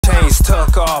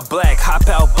Tuck all black, hop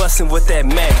out bustin' with that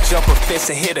Mac. Jump a fence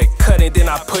and hit a cut and then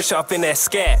I push off in that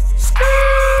scat.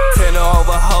 10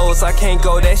 over hoes, I can't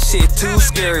go, that shit too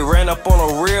scary. Ran up on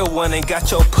a real one and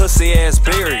got your pussy ass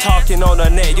buried. Talking on the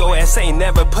net, your ass ain't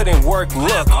never put in work.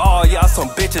 Look, all y'all some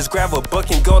bitches, grab a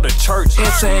book and go to church.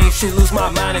 Insane shit, lose my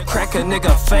mind and crack a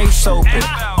nigga face open.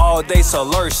 All day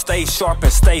alert, stay sharp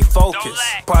and stay focused.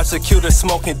 Prosecutor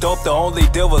smoking dope, the only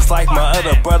deal was like my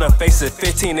other brother facing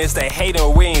 15 is they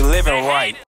hating we ain't living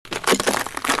right.